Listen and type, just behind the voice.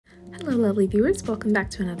lovely viewers, welcome back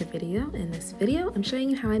to another video. In this video, I'm showing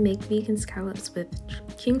you how I make vegan scallops with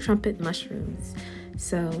king trumpet mushrooms.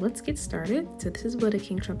 So let's get started. So this is what a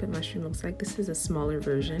king trumpet mushroom looks like. This is a smaller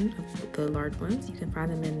version of the large ones. You can find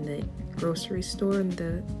them in the grocery store in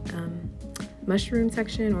the mushroom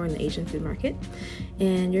section or in the Asian food market.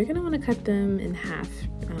 And you're gonna wanna cut them in half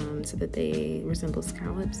so that they resemble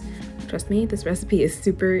scallops. Trust me, this recipe is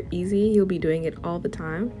super easy. You'll be doing it all the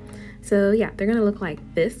time. So yeah, they're gonna look like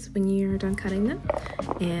this when you're done cutting them.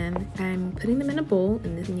 And I'm putting them in a bowl,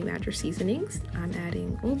 and then you add your seasonings. I'm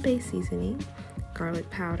adding Old Bay seasoning, garlic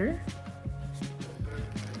powder,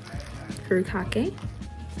 furikake,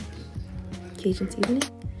 Cajun seasoning,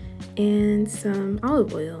 and some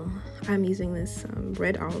olive oil. I'm using this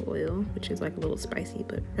red olive oil, which is like a little spicy,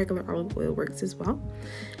 but regular olive oil works as well.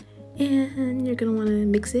 And you're gonna wanna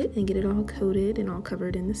mix it and get it all coated and all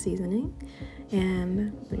covered in the seasoning.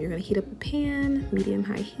 And you're gonna heat up a pan,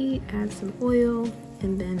 medium-high heat, add some oil,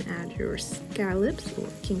 and then add your scallops or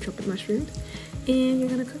king trumpet mushrooms. And you're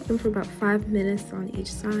gonna cook them for about 5 minutes on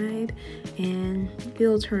each side, and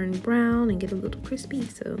they'll turn brown and get a little crispy,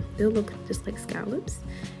 so they'll look just like scallops.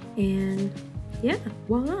 And yeah,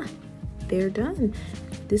 voila, they're done.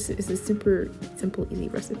 This is a super simple, easy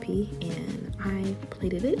recipe, and I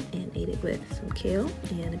plated it and ate it with some kale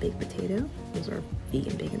and a baked potato. Those are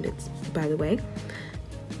vegan bacon bits, by the way.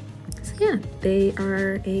 So yeah, they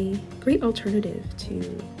are a great alternative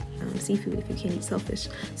to seafood if you can't eat shellfish.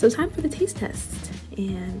 So time for the taste test.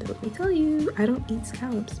 And let me tell you, I don't eat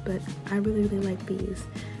scallops, but I really, really like these.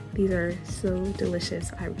 These are so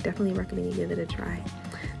delicious. I definitely recommend you give it a try.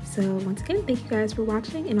 So once again, thank you guys for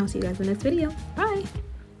watching, and I'll see you guys in the next video. Bye!